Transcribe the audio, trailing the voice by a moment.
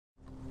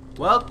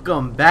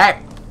Welcome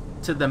back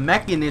to the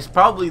Mechanist,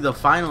 probably the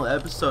final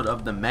episode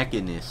of the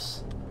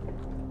Mechanist.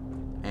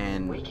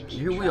 And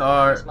here we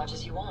are.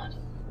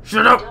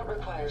 Shut up!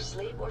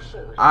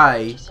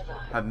 I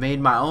have made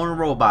my own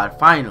robot,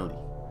 finally.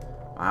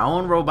 My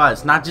own robot.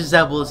 It's not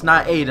Giselle, it's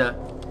not Ada.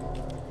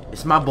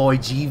 It's my boy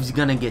Jeeves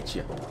gonna get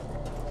you.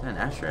 Is that an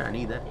ashtray? I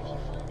need that.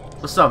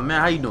 What's up, man?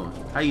 How you doing?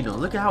 How you doing?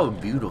 Look at how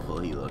beautiful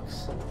he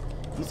looks.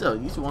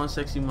 He's one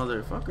sexy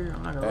motherfucker.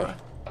 I'm not gonna lie.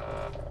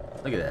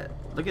 Look at that.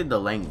 Look at the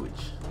language.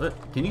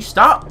 Look, can you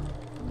stop?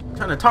 I'm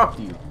trying to talk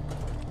to you.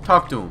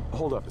 Talk to him.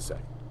 Hold up a sec.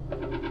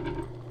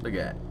 Look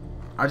at that.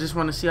 I just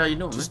want to see how you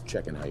doing, Just man.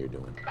 checking how you're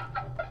doing.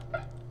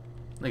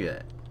 Look at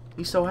that.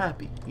 He's so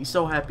happy. He's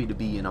so happy to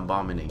be an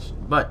abomination.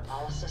 But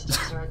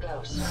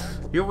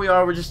here we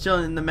are. We're just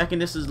chilling in the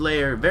Mechanist's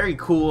lair. Very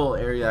cool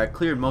area. I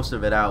cleared most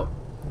of it out.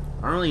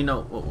 I don't really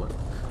know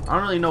I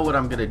don't really know what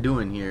I'm gonna do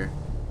in here.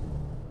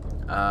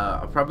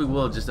 I probably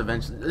will just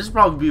eventually. This will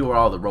probably be where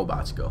all the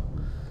robots go.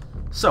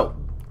 So,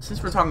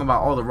 since we're talking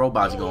about all the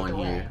robots going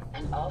here,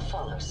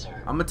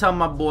 I'm gonna tell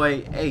my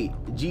boy, hey,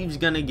 Jeeves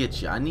gonna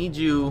get you. I need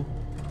you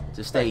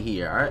to stay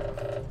here, alright?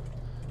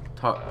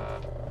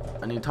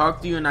 I need to talk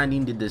to you and I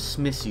need to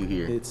dismiss you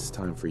here. It's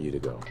time for you to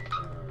go.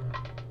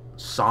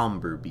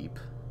 Somber beep.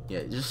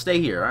 Yeah, just stay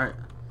here, alright?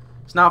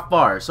 It's not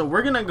far. So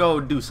we're gonna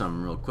go do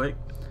something real quick.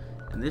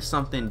 And this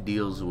something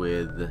deals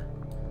with a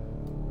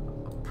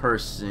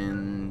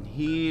person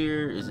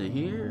here. Is it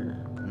here?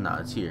 No,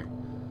 it's here.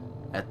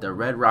 At the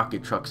Red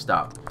Rocket truck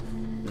stop.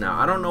 Now,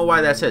 I don't know why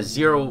that says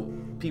 0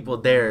 people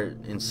there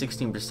and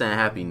 16%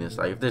 happiness.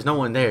 Like, if there's no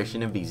one there,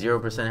 shouldn't it be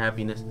 0%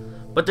 happiness?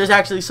 But there's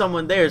actually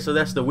someone there, so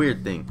that's the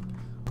weird thing.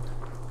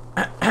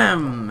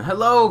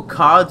 Hello,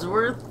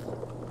 Codsworth.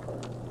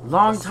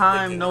 Long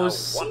time no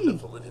see.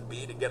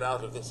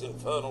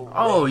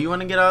 Oh, you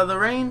want to get out of the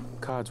rain?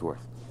 Codsworth.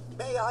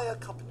 May I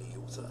accompany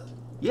you, sir?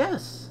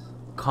 Yes.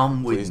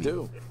 Come with me. Please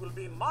do. It will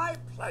be my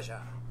pleasure.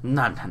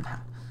 Nah.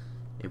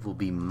 It will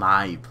be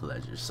my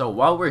pleasure. So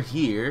while we're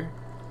here,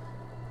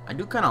 I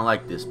do kind of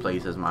like this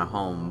place as my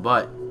home,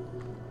 but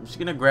I'm just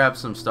gonna grab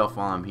some stuff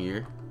while I'm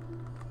here.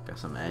 Got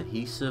some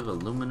adhesive,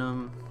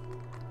 aluminum.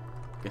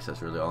 Guess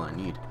that's really all I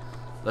need.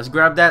 Let's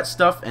grab that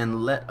stuff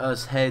and let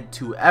us head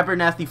to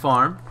Abernathy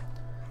Farm,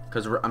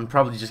 because I'm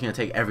probably just gonna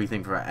take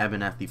everything from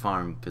Abernathy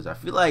Farm, because I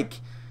feel like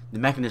the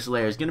Mechanist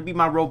lair is gonna be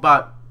my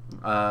robot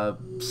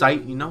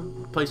site, you know,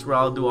 place where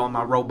I'll do all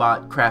my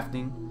robot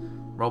crafting.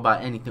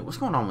 Robot anything. What's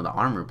going on with the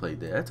armor plate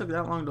there? That took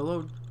that long to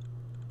load.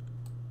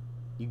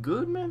 You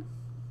good, man?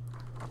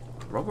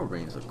 Robo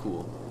brains look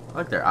cool. I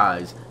like their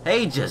eyes.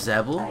 Hey,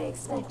 Giselle. I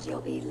expect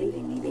you'll be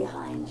leaving me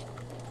behind.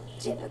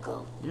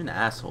 Typical. You're an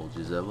asshole,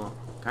 Giselle.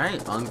 Can I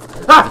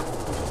Ah!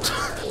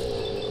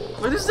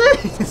 What is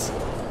this?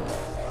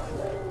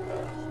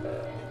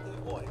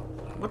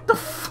 What the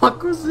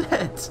fuck was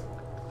that?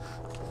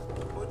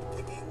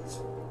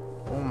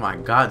 Oh my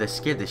god, that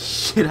scared the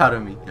shit out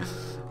of me.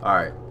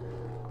 Alright.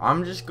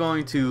 I'm just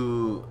going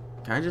to...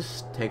 Can I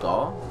just take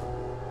all?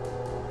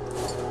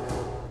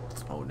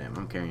 Oh damn,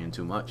 I'm carrying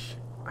too much.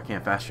 I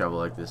can't fast travel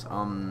like this.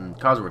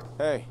 Codsworth.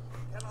 Hey.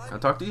 Can I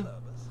talk to you?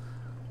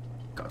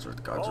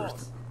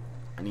 Codsworth.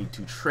 I need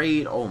to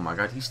trade. Oh my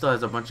god, he still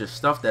has a bunch of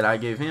stuff that I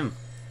gave him.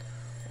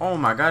 Oh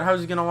my god,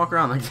 how's he gonna walk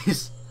around like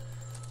this?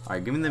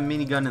 Alright, give me the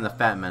minigun and the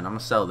fat man. I'm gonna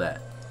sell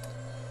that.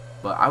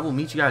 But I will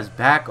meet you guys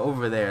back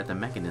over there at the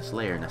Mechanist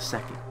lair in a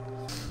second.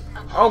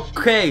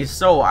 Okay,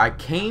 so I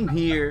came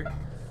here.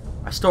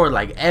 I stored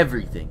like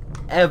everything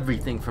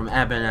from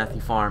Abernathy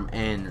Farm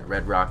and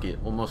Red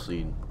Rocket. Well,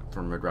 mostly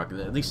from Red Rocket,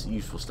 at least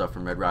useful stuff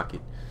from Red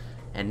Rocket.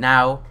 And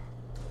now,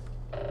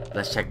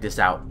 let's check this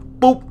out.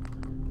 Boop!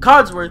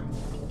 Codsworth!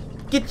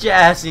 Get your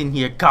ass in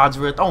here,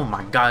 Codsworth. Oh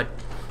my god.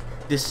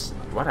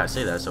 Why did I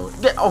say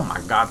that? Oh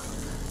my god.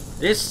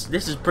 This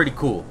is pretty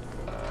cool.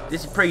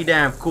 This is pretty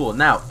damn cool.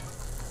 Now,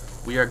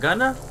 we are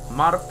gonna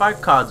modify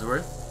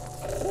Codsworth.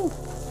 Ooh.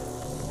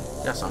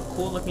 Got some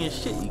cool looking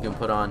shit you can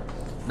put on.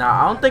 Now,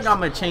 I don't think I'm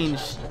gonna change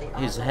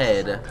his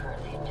head.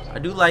 I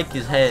do like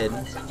his head.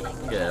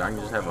 Yeah, I can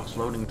just have a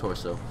floating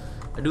torso.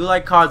 I do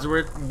like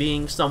Codsworth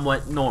being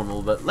somewhat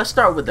normal, but let's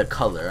start with the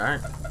color,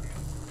 alright?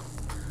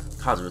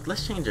 Codsworth,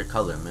 let's change your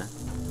color, man.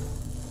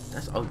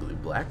 That's ugly.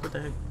 Black? What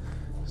the heck?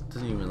 This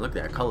doesn't even look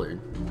that colored.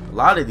 A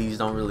lot of these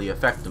don't really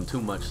affect him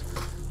too much.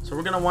 So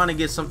we're gonna want to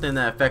get something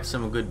that affects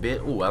him a good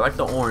bit. Ooh, I like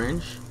the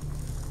orange.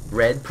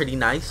 Red, pretty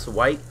nice.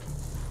 White.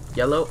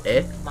 Yellow,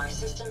 My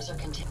systems are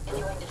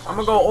continuing to I'm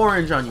gonna go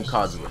orange on you,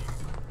 Codsworth.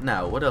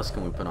 Now, what else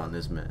can we put on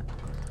this man?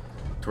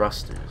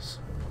 Thrusters.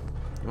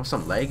 You want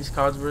some legs,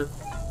 Codsworth?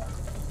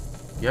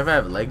 You ever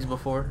have legs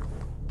before?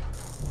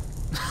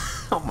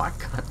 Oh my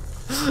god.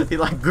 He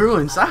like grew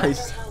in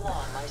size.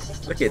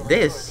 Look at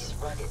this.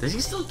 Does he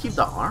still keep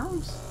the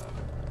arms?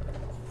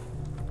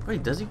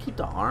 Wait, does he keep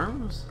the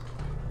arms?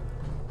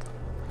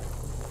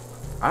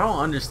 I don't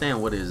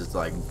understand what his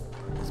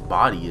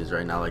body is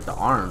right now. Like the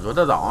arms. What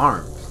are the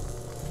arms?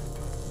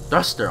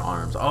 Thruster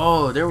arms.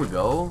 Oh, there we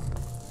go.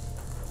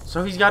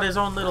 So he's got his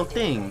own little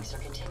thing.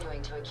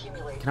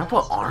 Can I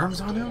put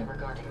arms on him?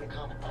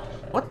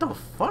 What the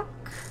fuck?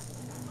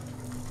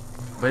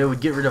 But it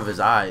would get rid of his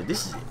eye.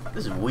 This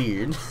is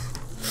weird.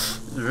 This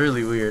is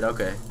really weird.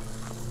 Okay.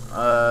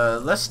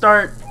 Let's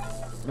start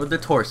with the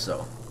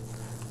torso.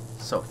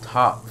 So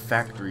top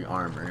factory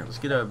armor. Let's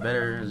get a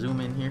better zoom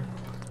in here.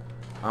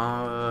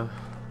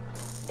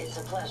 It's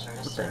a pleasure to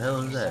What the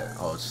hell is that?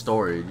 Oh,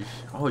 storage.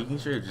 Oh, you can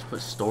sure just put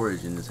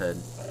storage in his head.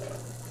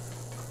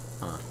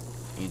 Huh.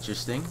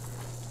 Interesting.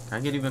 Can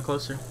I get even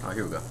closer? Oh,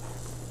 here we go.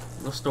 A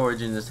little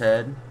storage in his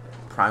head.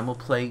 Primal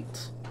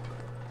plate.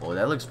 Oh,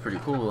 that looks pretty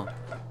cool.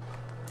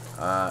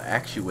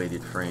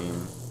 Actuated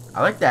frame.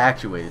 I like the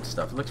actuated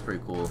stuff. It looks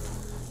pretty cool.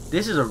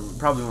 This is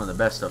probably one of the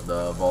best of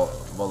the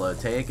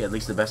Voltaic. At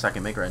least the best I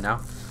can make right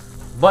now.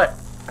 But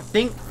I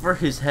think for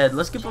his head,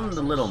 let's give him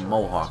the little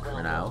mohawk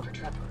for now.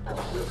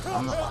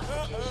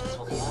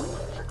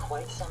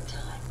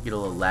 Get a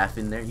little laugh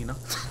in there, you know.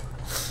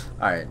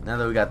 Alright, now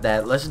that we got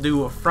that, let's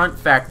do a front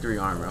factory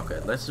armor. Okay,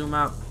 let's zoom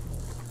out.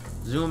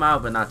 Zoom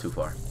out, but not too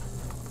far.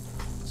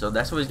 So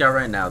that's what he's got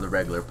right now, the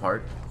regular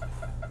part.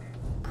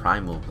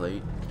 Primal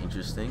plate.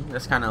 Interesting.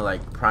 That's kind of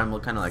like primal,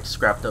 kind of like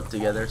scrapped up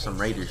together.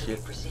 Some Raider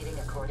shit.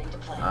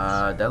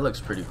 That looks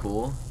pretty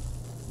cool.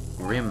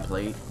 Grim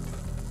plate.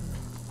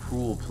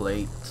 Cruel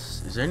plate.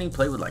 Is there any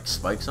plate with like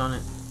spikes on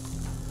it?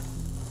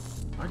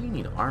 Why do you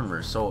need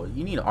armor? So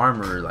you need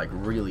armor like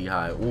really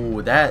high.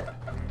 Ooh, that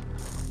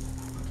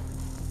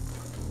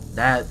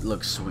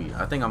looks sweet.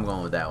 I think I'm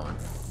going with that one.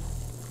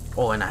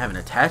 Oh, and I have an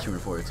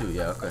attachment for it too.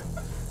 Yeah, okay.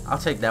 I'll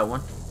take that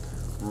one.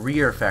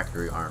 Rear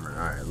factory armor.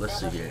 Alright, let's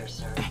see here.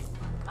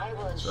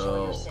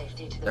 So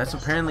that's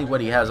apparently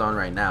what he has on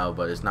right now,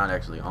 but it's not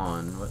actually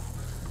on.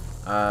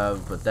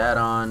 Put that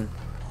on.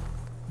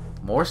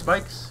 More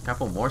spikes? Can I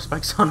put more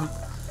spikes on him?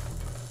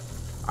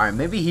 Alright,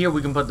 maybe here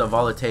we can put the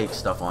Voltaic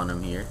stuff on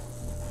him here.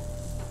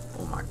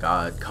 Oh my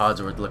god,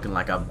 Codsworth looking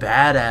like a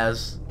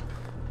badass.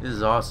 This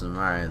is awesome.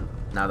 Alright,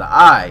 now the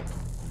eye.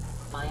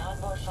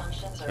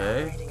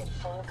 Okay.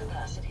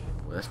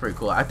 Well, that's pretty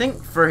cool. I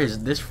think for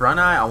this front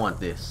eye, I want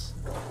this.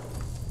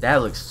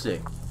 That looks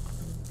sick.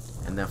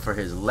 And then for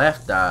his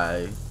left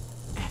eye,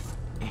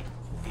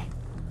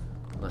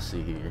 let's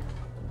see here.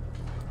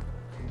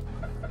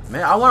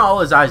 Man, I want all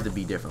his eyes to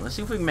be different. Let's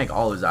see if we can make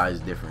all his eyes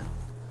different.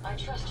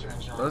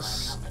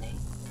 Let's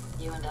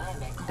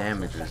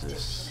damage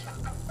resist.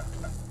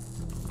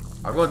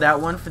 I'll go with that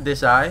one for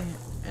this eye,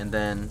 and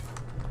then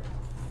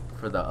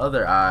for the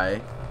other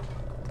eye,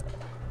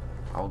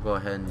 I'll go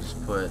ahead and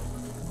just put.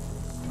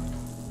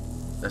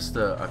 That's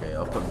the okay.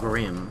 I'll put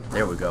Grim.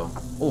 There we go.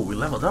 Oh, we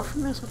leveled up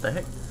from this. What the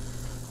heck?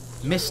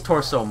 Miss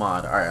Torso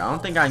mod. All right, I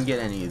don't think I can get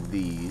any of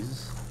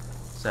these,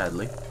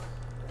 sadly.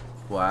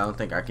 Well, I don't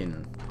think I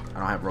can. I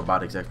don't have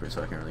robotics expert,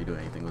 so I can't really do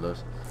anything with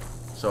those.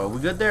 So are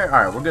we good there?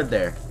 All right, we're good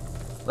there.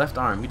 Left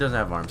arm. He doesn't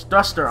have arms.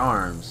 Thruster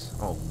arms.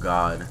 Oh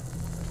God.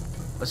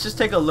 Let's just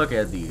take a look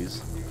at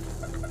these.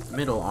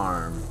 Middle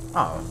arm.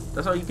 Oh,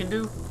 that's all you can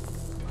do?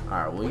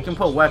 Alright, well you can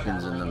put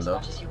weapons in them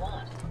though.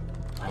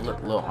 Oh,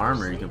 look, little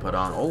armor you can put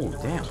on. Oh,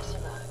 damn.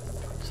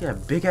 See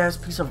that big ass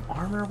piece of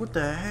armor? What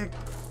the heck?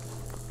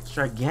 It's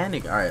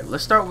gigantic. Alright,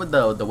 let's start with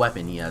the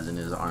weapon he has in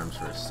his arms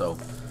first. So,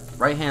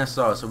 right hand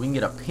saw. So we can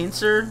get a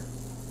pincer.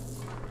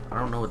 I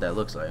don't know what that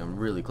looks like. I'm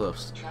really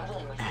close.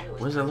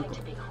 What does that look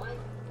like?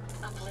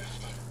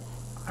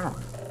 I don't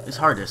know. It's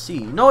hard to see.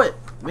 You know what?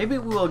 Maybe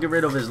we will get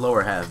rid of his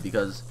lower half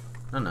because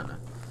no.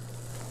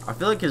 I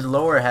feel like his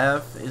lower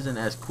half isn't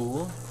as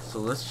cool. So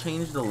let's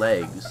change the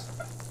legs.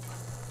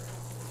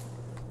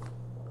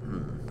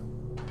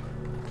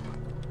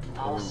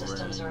 All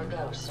systems are a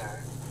go,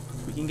 sir.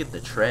 We can get the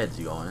treads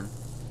going.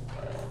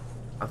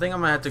 I think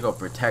I'm gonna have to go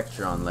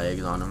protector on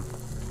legs on him,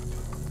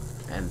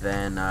 and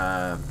then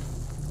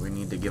we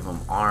need to give him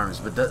arms.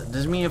 But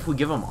does it mean if we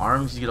give him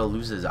arms, he's gonna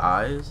lose his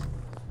eyes?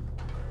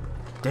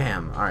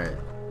 Damn. All right.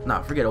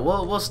 No, forget it.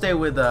 We'll stay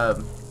with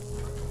no.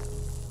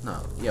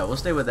 Yeah, we'll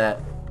stay with that.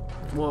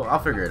 Well, I'll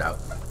figure it out.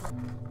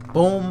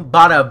 Boom,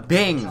 bada,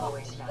 bing.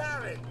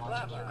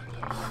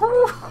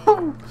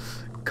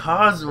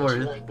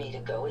 Codsworth.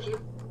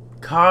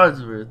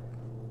 Codsworth.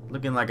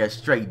 Looking like a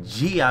straight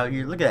G out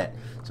here. Look at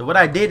that. So what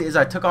I did is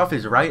I took off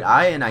his right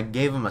eye and I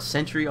gave him a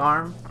sentry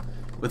arm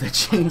with a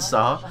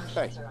chainsaw.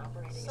 Hey.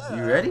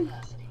 You ready?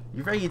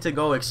 You ready to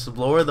go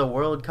explore the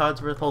world,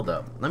 Codsworth? Hold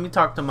up. Let me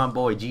talk to my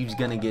boy. Jeeves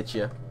gonna get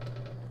you.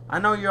 I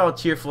know you're all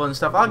cheerful and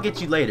stuff. I'll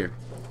get you later.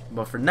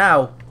 But for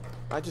now,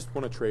 I just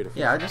want to trade a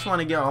few. yeah, I just want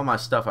to get all my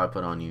stuff I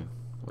put on you.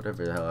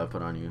 Whatever the hell I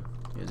put on you.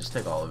 Yeah, just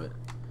take all of it.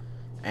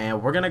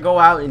 And we're gonna go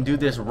out and do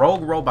this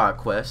rogue robot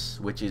quest,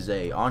 which is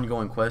a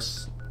ongoing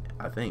quest.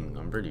 I think.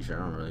 I'm pretty sure. I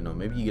don't really know.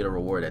 Maybe you get a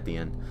reward at the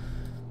end.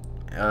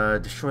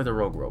 Destroy the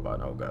rogue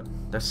robot. Oh god.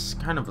 That's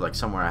kind of like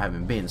somewhere I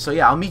haven't been. So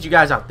yeah, I'll meet you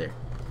guys out there.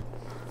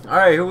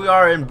 Alright, here we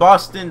are in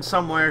Boston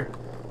somewhere.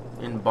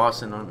 In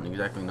Boston, I don't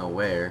exactly know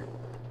where.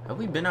 Have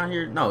we been out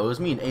here? No, it was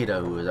me and Ada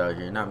who was out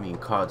here, not me and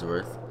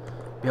Codsworth.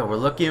 Yeah, we're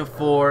looking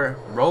for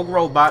rogue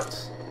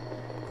robots.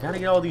 Gotta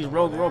get all these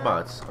rogue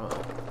robots. Oh.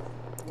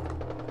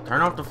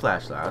 Turn off the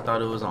flashlight. I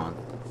thought it was on.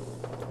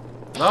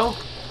 Hello?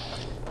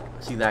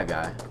 See that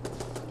guy.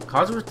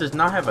 Codsworth does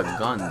not have a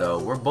gun though.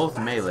 We're both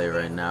melee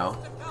right now.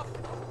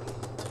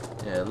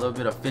 Yeah, a little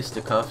bit of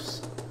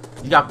fisticuffs.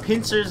 He's got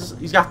pincers.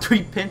 He's got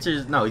 3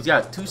 pincers. No, he's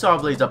got 2 saw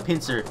blades, a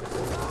pincer,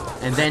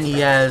 and then he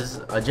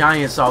has a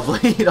giant saw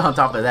blade on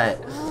top of that.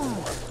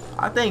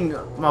 I think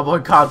my boy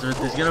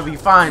Codsworth is gonna be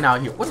fine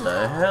out here. What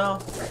the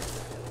hell?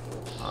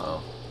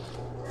 Uh-oh.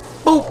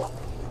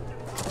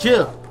 Boop!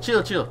 Chill,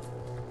 chill, chill.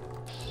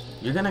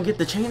 You're gonna get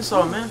the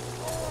chainsaw, man.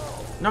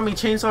 You know how many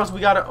chainsaws we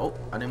got? Oh,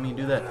 I didn't mean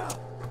to do that.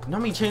 You know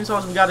how many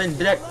chainsaws we got in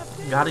deck?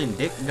 Got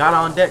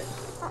on deck.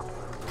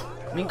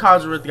 Me and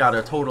Codsworth got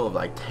a total of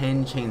like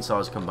 10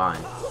 chainsaws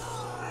combined.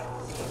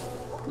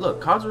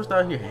 Look, Codsworth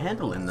out here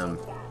handling them.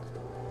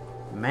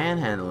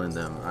 Manhandling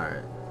them.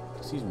 Alright.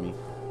 Excuse me.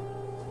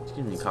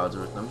 Excuse me,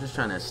 Codsworth. I'm just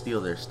trying to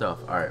steal their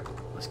stuff. Alright.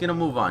 Let's get a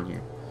move on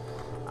here.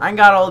 I ain't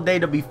got all day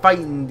to be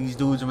fighting these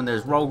dudes when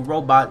there's rogue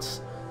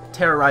robots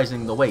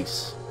terrorizing the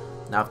waste.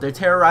 Now, if they're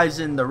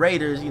terrorizing the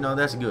raiders, you know,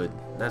 that's good.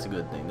 That's a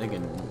good thing. They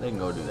can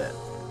go do that.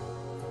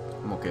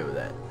 I'm okay with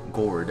that.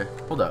 Gourd.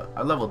 Hold up.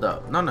 I leveled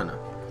up. No, no, no.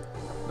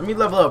 Let me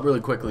level up really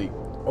quickly.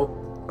 Oh,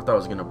 I thought I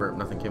was gonna burp.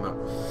 Nothing came out.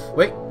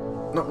 Wait.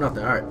 Nope,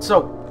 nothing. Alright.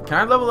 So, can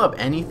I level up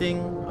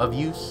anything of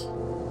use?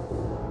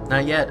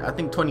 Not yet. I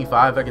think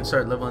 25 I can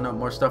start leveling up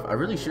more stuff. I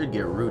really should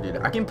get rooted.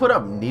 I can put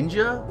up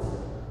ninja,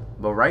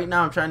 but right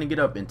now I'm trying to get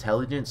up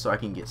intelligence so I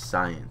can get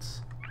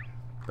science.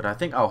 But I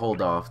think I'll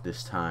hold off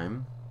this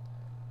time.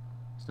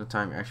 There's no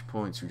time. Action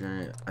points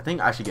regenerate. I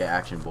think I should get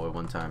action boy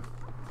one time.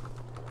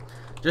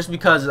 Just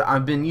because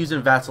I've been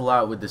using VATS a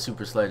lot with the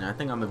super sledge, and I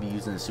think I'm gonna be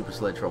using the super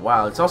sledge for a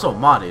while. It's also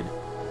modded.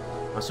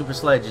 My super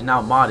sledge is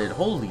now modded.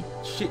 Holy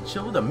shit!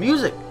 Chill with the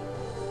music.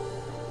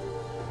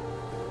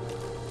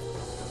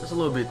 It's a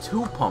little bit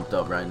too pumped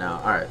up right now.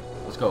 All right,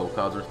 let's go,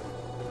 Codsworth.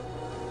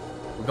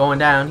 We're going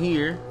down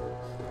here.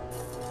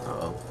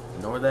 Uh-oh.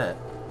 Ignore that.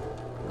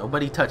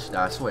 Nobody touched that,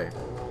 I swear.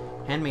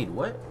 Handmade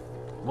what?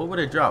 What would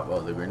it drop?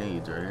 Oh, the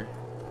grenades right here.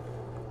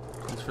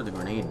 Thanks for the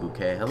grenade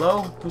bouquet.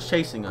 Hello? Who's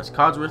chasing us?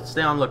 Codsworth,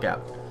 stay on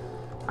lookout.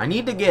 I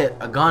need to get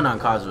a gun on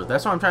Codsworth.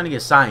 That's why I'm trying to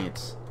get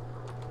science.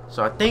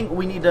 So I think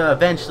we need to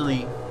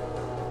eventually...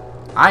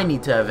 I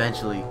need to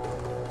eventually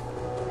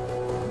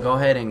go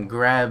ahead and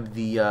grab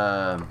the...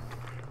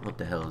 what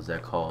the hell is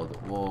that called?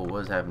 Whoa,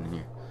 what's happening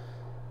here?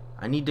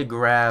 I need to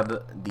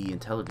grab the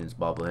intelligence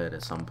bobblehead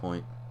at some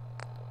point.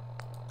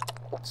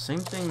 Same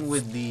thing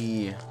with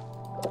the...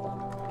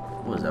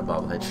 what was that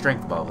bobblehead?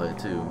 Strength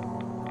bobblehead too.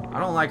 I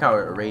don't like how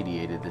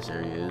irradiated this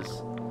area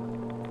is,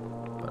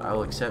 but I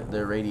will accept the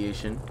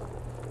irradiation.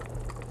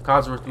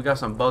 Codsworth, we got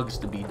some bugs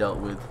to be dealt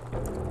with.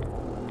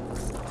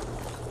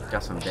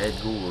 Got some dead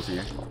ghouls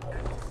here.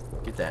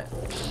 Get that.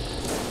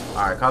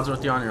 Alright,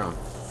 Codsworth, you're on your own.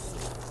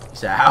 You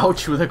said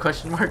ouch with a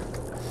question mark?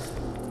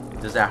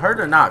 Does that hurt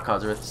or not,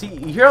 Codsworth? See,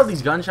 you hear all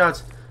these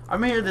gunshots?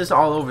 I'm hearing this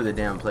all over the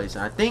damn place,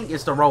 and I think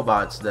it's the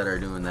robots that are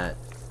doing that.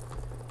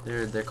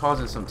 They're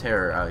causing some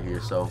terror out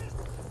here, so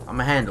I'm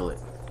gonna handle it.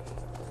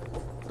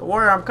 Don't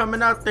worry, I'm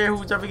coming out there.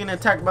 Who's ever getting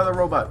attacked by the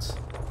robots?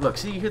 Look,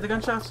 see, you hear the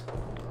gunshots?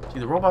 See,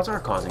 the robots are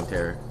causing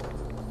terror.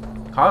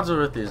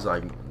 Codsworth is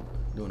like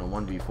doing a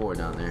 1v4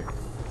 down there.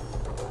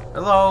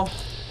 Hello.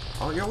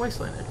 Oh, you're a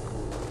wastelander.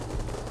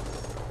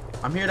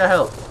 I'm here to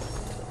help.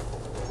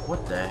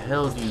 What the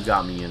hell do you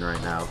got me in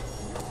right now?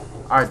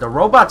 Alright, the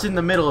robot's in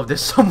the middle of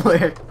this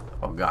somewhere.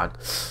 Oh god.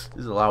 This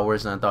is a lot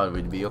worse than I thought it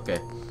would be. Okay.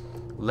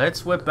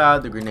 Let's whip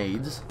out the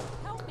grenades.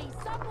 Help me,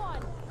 someone.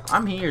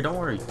 I'm here, don't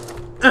worry.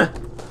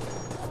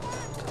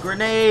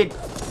 Grenade!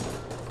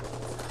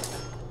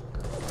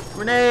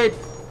 Grenade!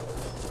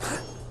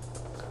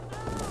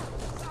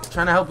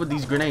 Trying to help with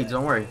these grenades,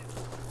 don't worry.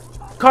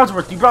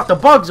 Codsworth, you brought the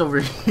bugs over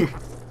here.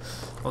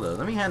 Hold on,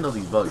 let me handle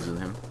these bugs with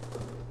him.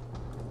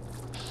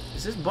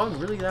 Is this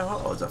bug really that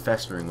hard? Oh, it's a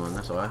festering one,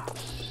 that's why.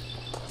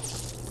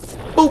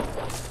 Boop!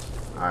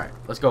 Alright,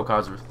 let's go,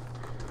 Codsworth.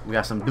 We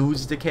got some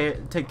dudes to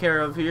take care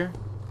of here.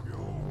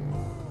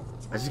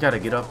 I just gotta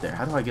get up there.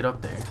 How do I get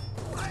up there?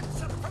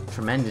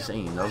 Tremendous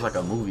aim. That was like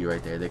a movie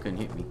right there. They couldn't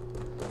hit me.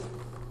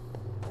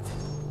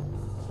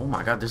 Oh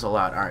my god, there's a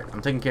lot. Alright,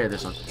 I'm taking care of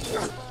this one.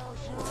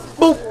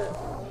 Boop!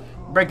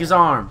 Break his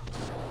arm.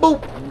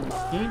 Boop!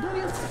 He ain't doing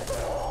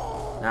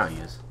it. Now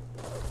he is.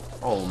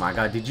 Oh my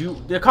god, did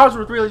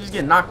Codsworth really just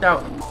get knocked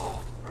out?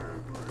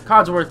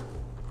 Codsworth.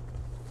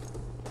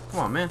 Come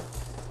on, man.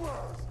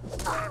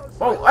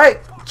 Oh, hey!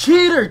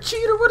 Cheater!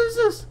 Cheater, what is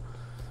this?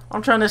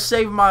 I'm trying to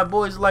save my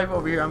boy's life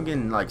over here. I'm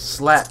getting like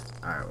slapped.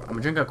 Alright, I'm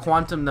gonna drink a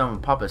quantum, then I'm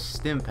gonna pop a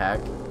stim pack.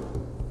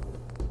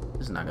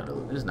 This is not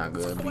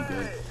gonna be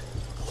good.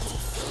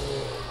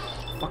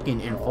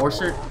 Fucking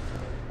enforcer.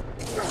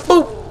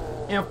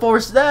 Boop!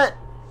 Enforce that!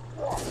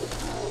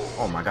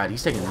 Oh my god,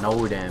 he's taking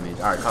no damage.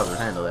 Alright, Codsworth,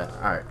 handle that.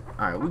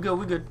 Alright, we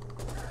good.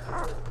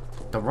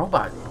 The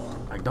robot,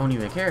 I don't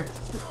even care.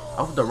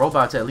 I hope the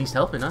robot's at least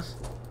helping us.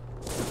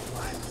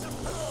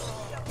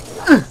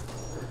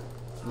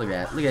 Look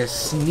at that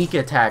sneak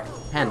attack.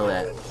 Handle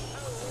that.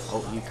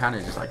 Oh, you kind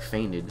of just like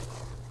fainted.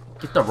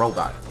 Get the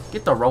robot.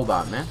 Get the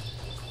robot, man.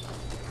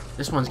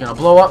 This one's gonna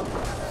blow up.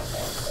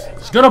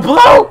 It's gonna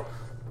blow!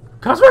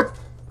 Cosworth!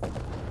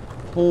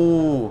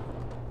 Oh.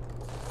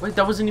 Wait,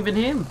 that wasn't even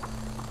him.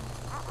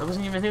 That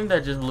wasn't even him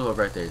that just blew up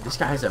right there. This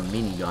guy has a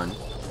minigun.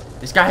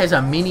 This guy has a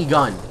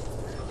minigun.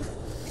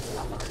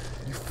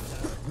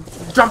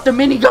 You dropped the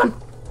minigun!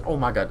 Oh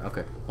my god,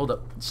 okay. Hold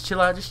up. Just chill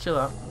out, just chill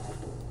out.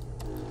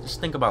 Just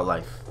think about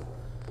life.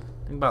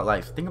 Think about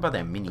life. Think about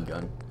that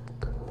minigun.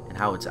 And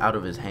how it's out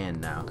of his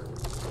hand now.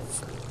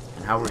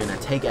 And how we're gonna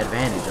take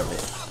advantage of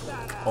it.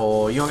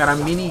 Oh, you don't got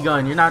a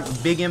minigun. You're not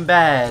big and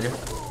bad.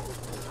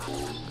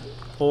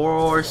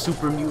 Poor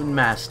super mutant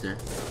master.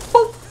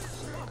 Boop.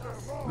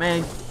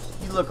 Man,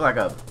 you look like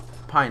a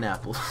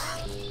pineapple.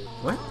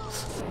 What?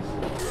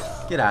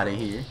 Get out of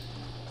here.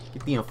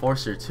 Get the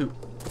enforcer too.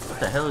 What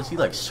the hell is he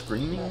like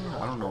screaming?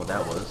 I don't know what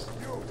that was.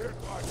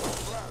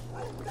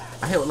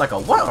 I hit like a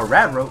what? A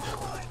rad roach?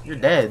 You're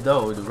dead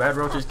though. Do rad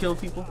roaches kill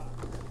people?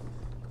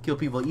 Kill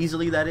people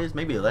easily, that is?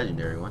 Maybe a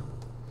legendary one.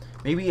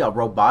 Maybe a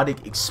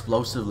robotic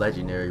explosive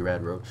legendary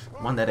rad roach.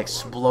 One that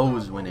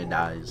explodes when it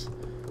dies.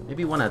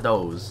 Maybe one of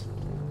those.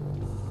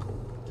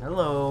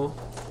 Hello.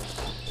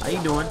 How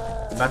you doing?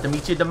 About to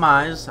meet your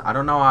demise. I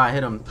don't know how I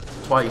hit him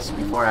twice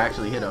before I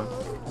actually hit him.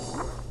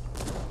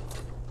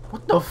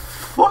 What the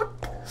fuck?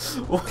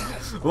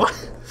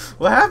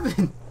 What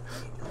happened?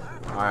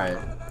 Alright.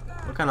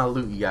 What kind of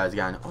loot you guys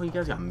got? Oh, you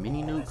guys got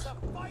mini nukes?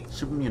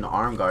 Super mutant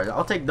arm guards.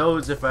 I'll take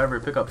those if I ever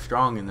pick up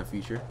strong in the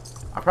future.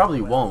 I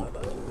probably won't.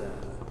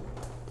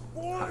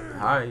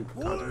 Hi.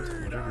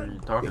 Whatever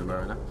you're talking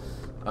about right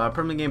now.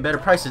 Permanent game better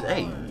prices.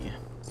 Hey.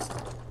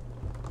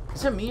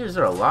 Is that me or is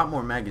there a lot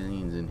more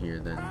magazines in here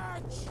than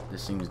there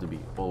seems to be?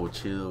 Oh,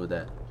 chill with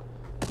that.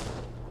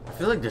 I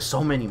feel like there's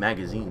so many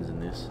magazines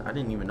in this. I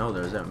didn't even know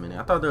there was that many.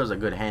 I thought there was a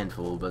good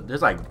handful, but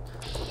there's like...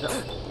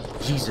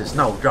 Jesus,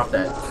 no, drop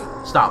that.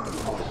 Stop.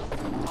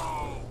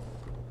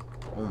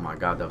 Oh my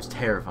god, that was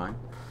terrifying.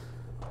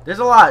 There's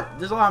a lot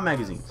of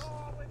magazines.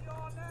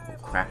 Oh,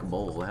 crack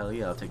bowl. Hell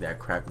yeah, I'll take that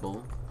crack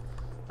bowl.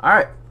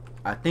 Alright.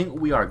 I think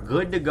we are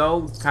good to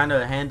go.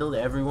 Kinda handled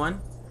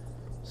everyone.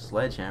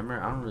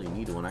 Sledgehammer. I don't really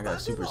need one. I got a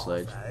super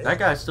sledge. That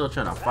guy's still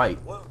trying to fight.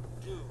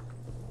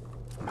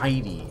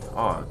 Mighty.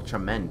 Oh,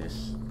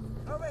 tremendous.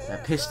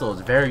 That pistol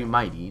is very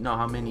mighty. You know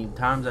how many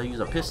times I use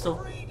a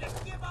pistol?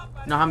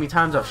 You know how many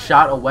times I've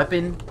shot a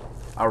weapon?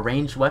 A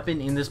ranged weapon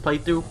in this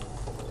playthrough?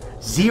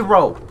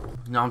 0!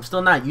 No, I'm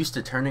still not used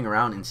to turning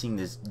around and seeing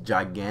this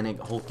gigantic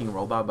hulking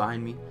robot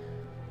behind me.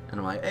 And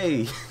I'm like,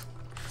 hey,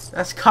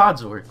 that's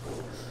Codsworth.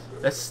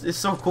 It's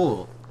so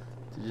cool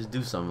to just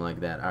do something like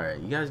that. Alright,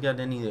 you guys got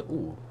any...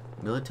 Ooh,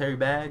 military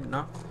bag?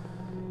 No?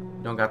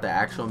 You don't got the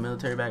actual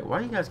military bag?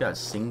 Why you guys got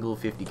single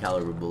 50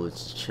 caliber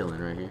bullets chilling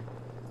right here?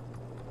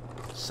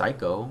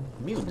 Psycho?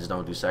 Mutants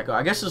don't do psycho.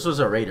 I guess this was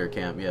a raider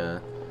camp, yeah.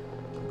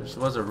 This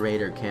was a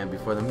raider camp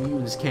before the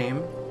mutants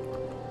came.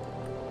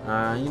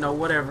 You know,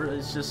 whatever.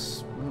 It's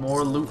just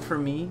more loot for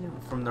me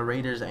from the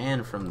raiders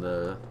and from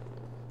the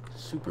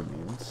super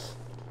mutants.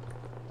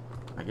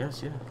 I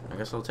guess, yeah. I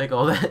guess I'll take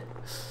all that.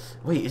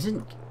 Wait,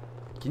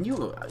 can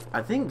you...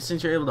 I think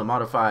since you're able to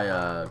modify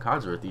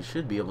Codsworth, you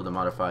should be able to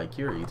modify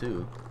Curie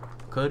too.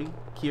 Curie?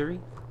 Curie?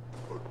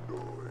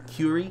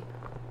 Curie?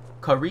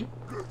 Curry?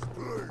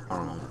 I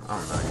don't know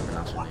how you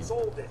pronounce her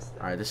name.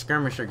 Alright, the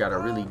skirmisher got a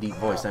really deep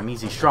voice. That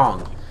means he's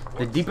strong.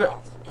 The deeper...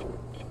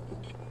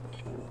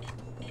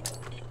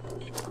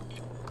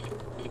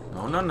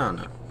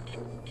 No.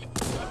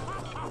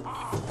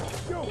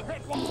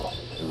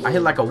 I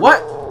hit like a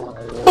what?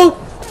 Boop!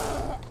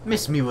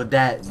 Miss me with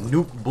that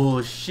nuke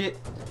bullshit.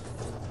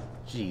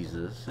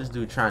 Jesus. This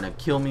dude trying to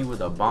kill me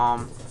with a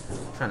bomb.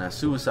 Trying to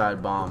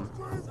suicide bomb.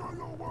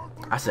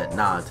 I said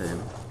nah to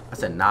him. I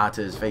said nah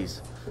to his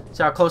face.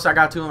 See how close I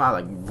got to him? I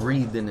like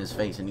breathed in his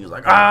face and he was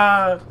like,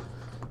 ah!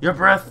 Your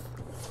breath!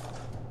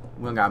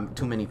 We don't got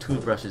too many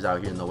toothbrushes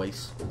out here in the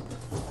waste.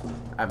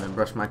 I haven't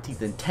brushed my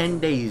teeth in 10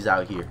 days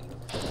out here.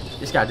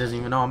 This guy doesn't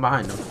even know I'm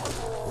behind him.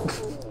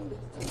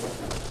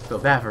 Feel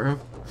bad for him.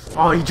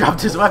 Oh, he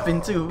dropped his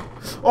weapon too.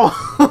 Oh!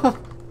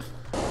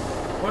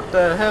 What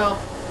the hell?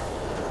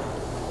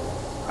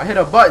 I hit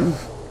a button.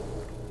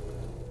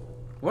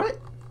 What?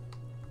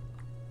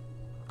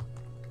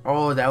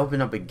 Oh, that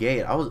opened up a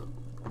gate.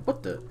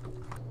 What the?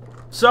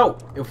 So,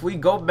 if we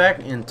go back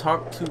and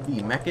talk to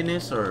the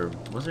mechanist, or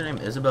what's her name?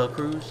 Isabel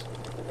Cruz?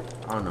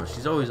 I don't know.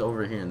 She's always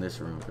over here in this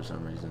room for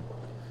some reason.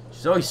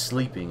 She's always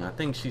sleeping. I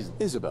think she's...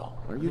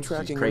 Isabel, are you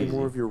tracking any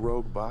more of your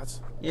rogue bots?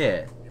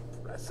 Yeah.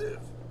 Impressive.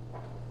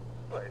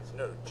 Well, it's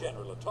no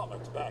General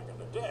Atomics back in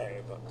the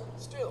day, but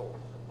still,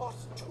 not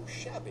too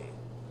shabby.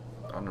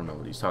 I don't know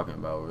what he's talking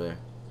about over there.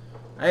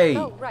 Hey!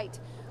 Oh, right.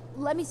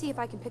 Let me see if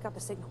I can pick up a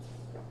signal.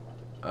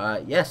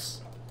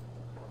 Yes.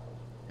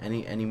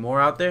 Any more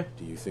out there?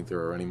 Do you think there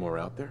are any more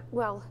out there?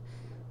 Well,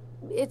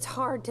 it's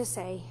hard to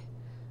say.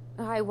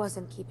 I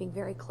wasn't keeping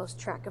very close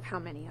track of how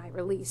many I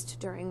released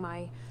during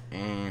my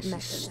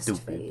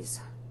mechanist phase.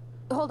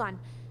 Hold on.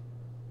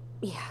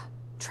 Yeah,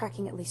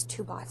 tracking at least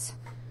 2 bots.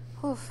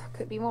 Oof,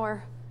 could be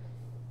more.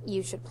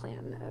 You should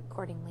plan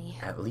accordingly.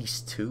 At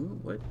least 2?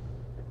 What?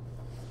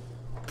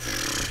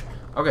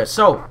 Okay,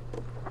 so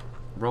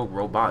rogue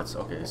robots.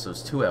 Okay, so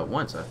it's 2 at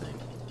once, I think,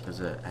 because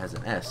it has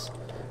an S.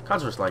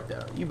 Codsworth's like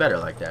that. You better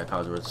like that,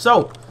 Codsworth.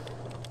 So,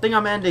 I think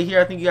I'm ending here.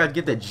 I think you guys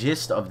get the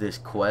gist of this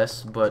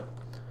quest, but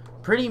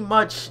pretty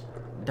much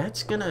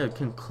that's gonna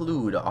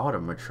conclude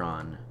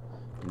Automatron.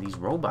 And these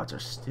robots are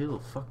still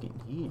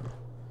fucking here.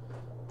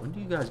 When do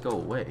you guys go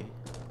away?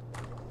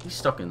 He's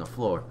stuck in the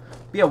floor.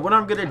 But yeah, what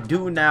I'm gonna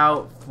do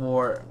now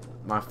for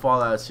my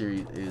Fallout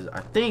series is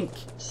I think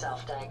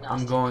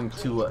I'm going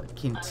to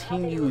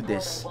continue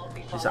this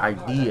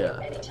idea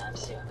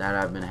that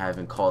I've been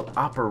having called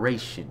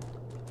Operation.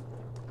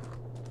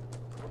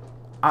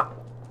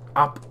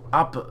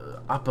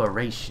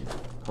 Operation.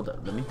 Hold up.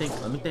 Let me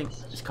think.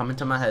 It's coming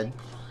to my head.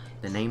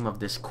 The name of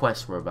this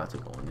quest we're about to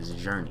go on, this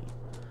journey.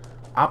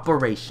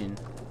 Operation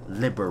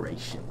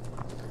Liberation.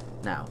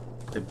 Now,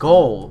 the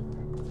goal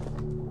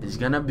is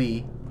gonna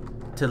be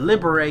to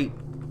liberate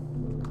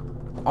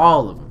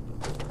all of them.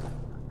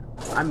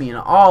 I mean,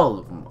 all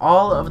of them.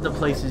 All of the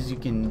places you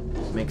can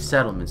make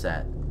settlements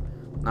at.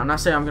 Now, I'm not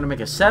saying I'm gonna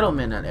make a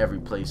settlement at every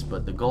place,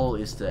 but the goal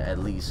is to at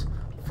least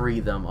free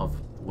them of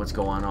what's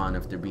going on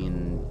if they're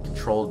being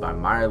controlled by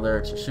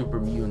Mirelurks or super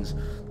mutants,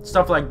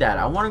 stuff like that.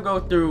 I want to go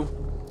through,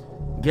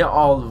 get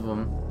all of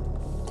them,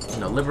 you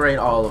know, liberate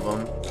all of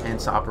them,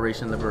 hence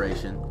Operation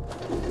Liberation,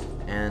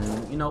 and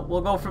you know,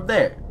 we'll go from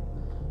there.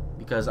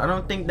 Because I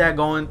don't think that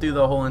going through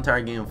the whole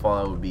entire game of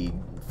Fallout would be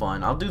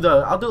fun. I'll do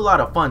a lot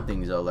of fun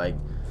things though. Like,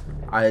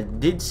 I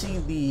did see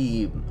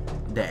the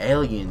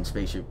alien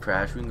spaceship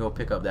crash. We can go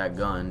pick up that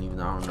gun, even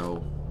though I don't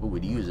know who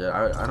would use it.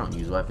 I don't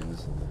use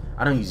weapons.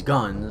 I don't use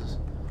guns,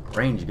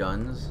 range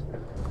guns.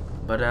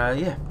 But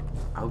yeah,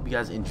 I hope you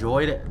guys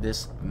enjoyed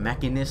this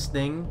Mechanist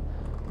thing.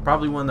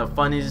 Probably one of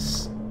the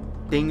funnest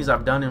things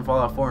I've done in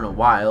Fallout 4 in a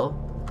while.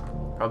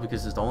 Probably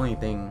because it's the only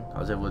thing I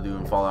was able to do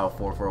in Fallout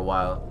 4 for a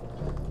while.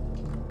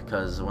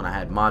 Because when I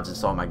had mods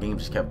installed, my game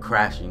just kept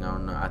crashing. I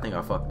don't know. I think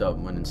I fucked up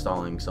when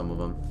installing some of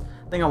them.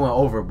 I think I went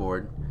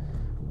overboard.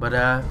 But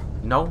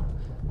no.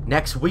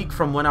 Next week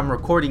from when I'm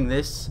recording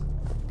this,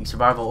 the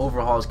survival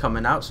overhaul is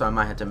coming out, so I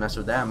might have to mess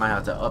with that. I might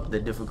have to up the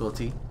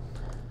difficulty.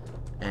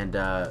 And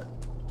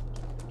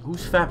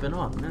who's fapping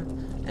off,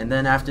 man? And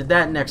then after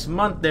that, next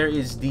month there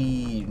is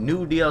the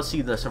new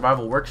DLC, the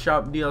Survival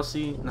Workshop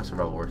DLC. Not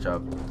Survival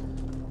Workshop.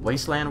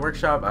 Wasteland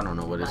Workshop? I don't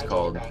know what it's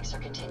called.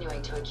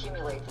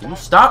 Can you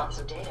stop?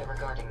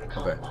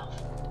 Okay.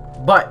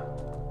 But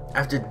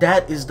after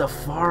that is the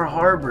Far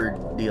Harbor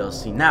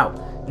DLC. Now,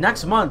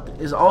 next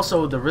month is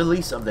also the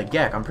release of the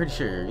GEC. I'm pretty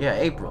sure. Yeah,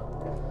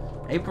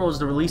 April. April is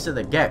the release of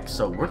the GEC.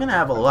 So we're going to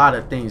have a lot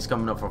of things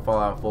coming up for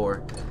Fallout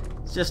 4.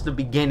 It's just the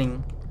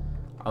beginning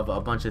of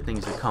a bunch of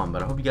things to come.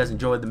 But I hope you guys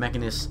enjoyed the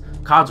Mechanist.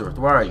 Codsworth,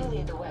 where are you?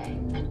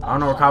 I don't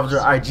know where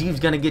Codsworth. Alright,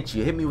 Jeeves gonna get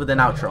you. Hit me with an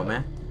outro,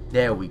 man.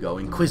 There we go.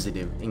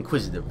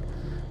 Inquisitive.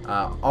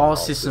 All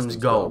systems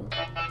go.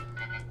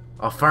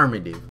 Affirmative.